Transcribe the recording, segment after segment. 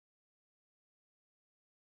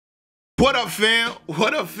What up, fam?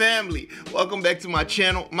 What up, family? Welcome back to my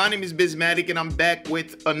channel. My name is BizMatik, and I'm back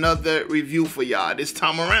with another review for y'all this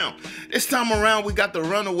time around. We got the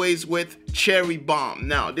Runaways with Cherry Bomb.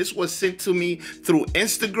 Now, this was sent to me through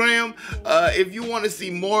Instagram. If you want to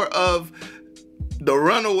see more of the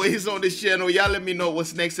Runaways on this channel, y'all let me know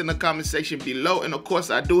what's next in the comment section below. And of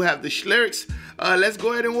course, I do have the lyrics. Let's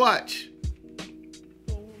go ahead and watch.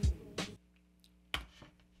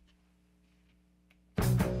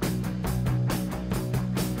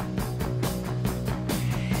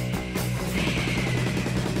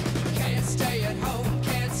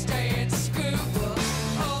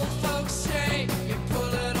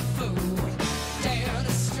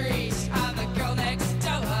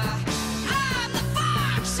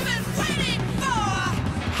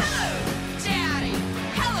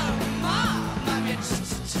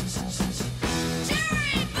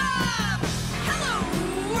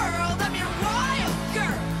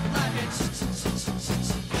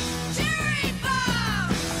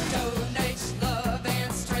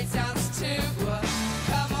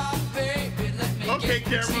 Okay,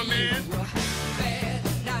 cameraman. Bad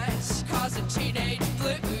nights causing teenage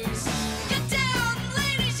blues. Get down,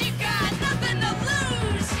 ladies, you got nothing to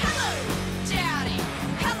lose. Hello, daddy.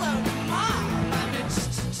 Hello, mom. I'm in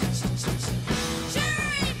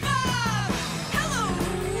Cherry Bomb. Hello,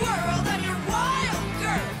 world. I'm your wild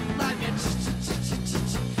girl. I'm in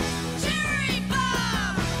Cherry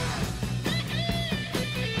Bomb.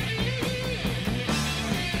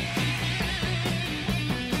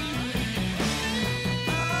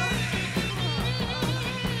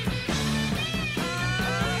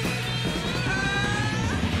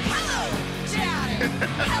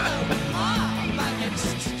 Hello, mom. I'm in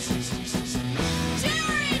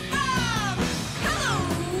Cherry Bomb. Hello,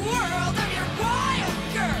 world. I'm your wild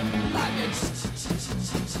girl. I'm in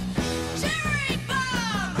Cherry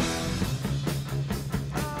Bomb.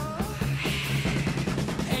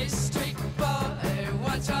 Hey, street boy,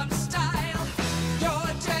 what's your style? Your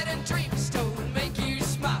dead and dreams don't make you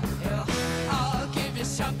smile. I'll give you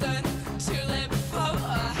something to live for.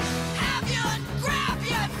 Have you and grab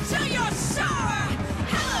you till you're sore.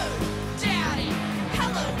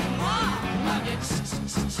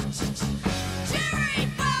 Cherry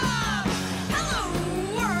Bomb! Hello,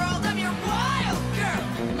 world, I'm your wild girl.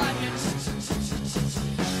 I'm your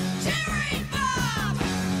Cherry Bomb!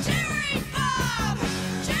 Cherry Bomb!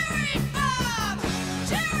 Cherry Bomb!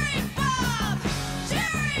 Cherry Bomb!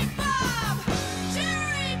 Cherry Bomb!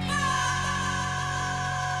 Cherry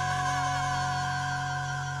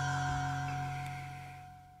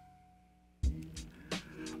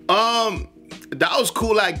Bomb! That was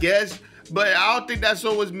cool, I guess. But I don't think that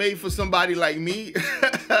song was made for somebody like me.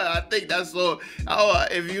 I think that song,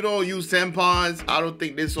 if you don't use tampons, I don't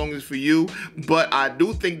think this song is for you. But I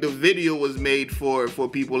do think the video was made for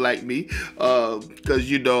people like me. Because,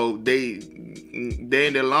 you know, they in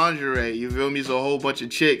their lingerie, you feel me? So a whole bunch of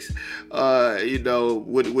chicks, you know,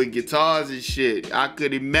 with guitars and shit. I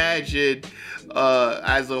could imagine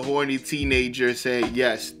as a horny teenager saying,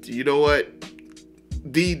 yes, you know what?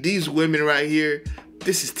 These women right here,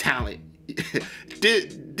 this is talent.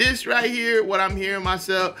 This right here, what I'm hearing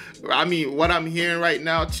myself, I mean, what I'm hearing right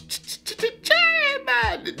now, this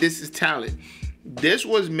is talent. This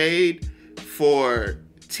was made for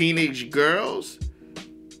teenage girls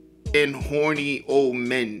and horny old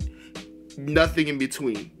men. Nothing in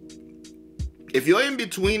between. If you're in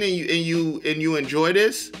between and you enjoy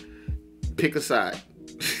this, pick a side.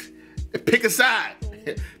 Pick a side.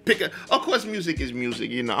 Of course, music is music.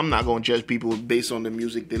 You know, I'm not gonna judge people based on the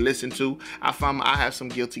music they listen to. I have some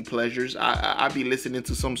guilty pleasures. I be listening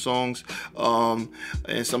to some songs, and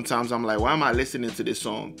sometimes I'm like, why am I listening to this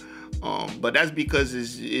song? But that's because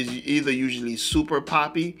it's either usually super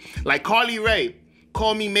poppy, like Carly Rae,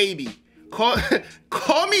 "Call Me Maybe." Call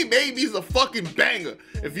Me Baby is a fucking banger.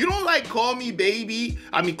 If you don't like Call Me Maybe,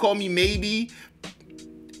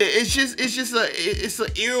 it's an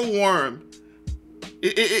earworm.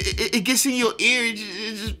 It gets in your ear. It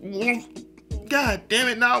just, God damn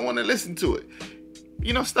it! Now I want to listen to it.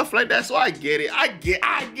 You know, stuff like that. So I get it. I get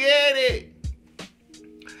it.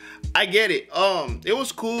 It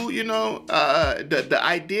was cool. You know, the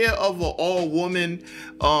idea of an all woman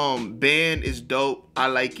band is dope. I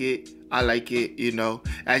like it. You know,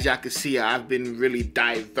 as y'all can see, I've been really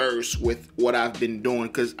diverse with what I've been doing,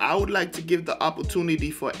 because I would like to give the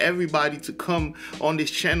opportunity for everybody to come on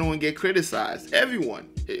this channel and get criticized. Everyone.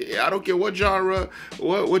 I don't care what genre,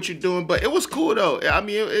 what you're doing, but it was cool though. I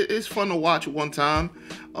mean, it's fun to watch one time.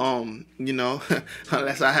 You know,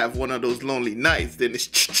 unless I have one of those lonely nights, then it's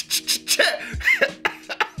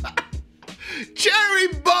Cherry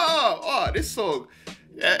Bomb. Oh, this song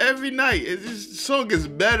every night. This song gets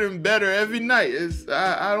better and better every night.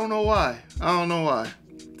 I don't know why. I don't know why.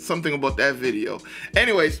 Something about that video.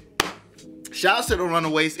 Anyways, shout out to the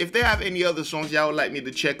Runaways. If they have any other songs y'all would like me to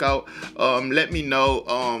check out, let me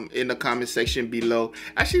know in the comment section below.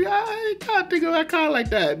 Actually, I kind of think I kind of like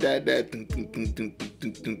that.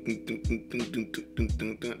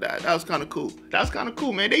 That was kind of cool. That was kind of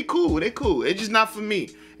cool, man. They cool. It's just not for me.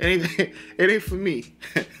 It ain't for me.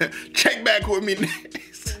 Check back with me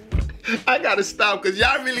next. I gotta stop because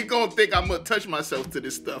y'all really gonna think I'm gonna touch myself to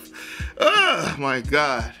this stuff. Oh my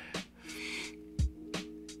God.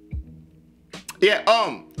 Yeah,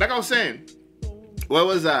 like I was saying, where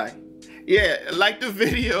was I? Yeah, like the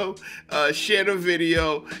video, share the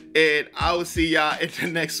video, and I will see y'all in the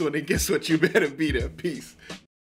next one. And guess what? You better be there. Peace.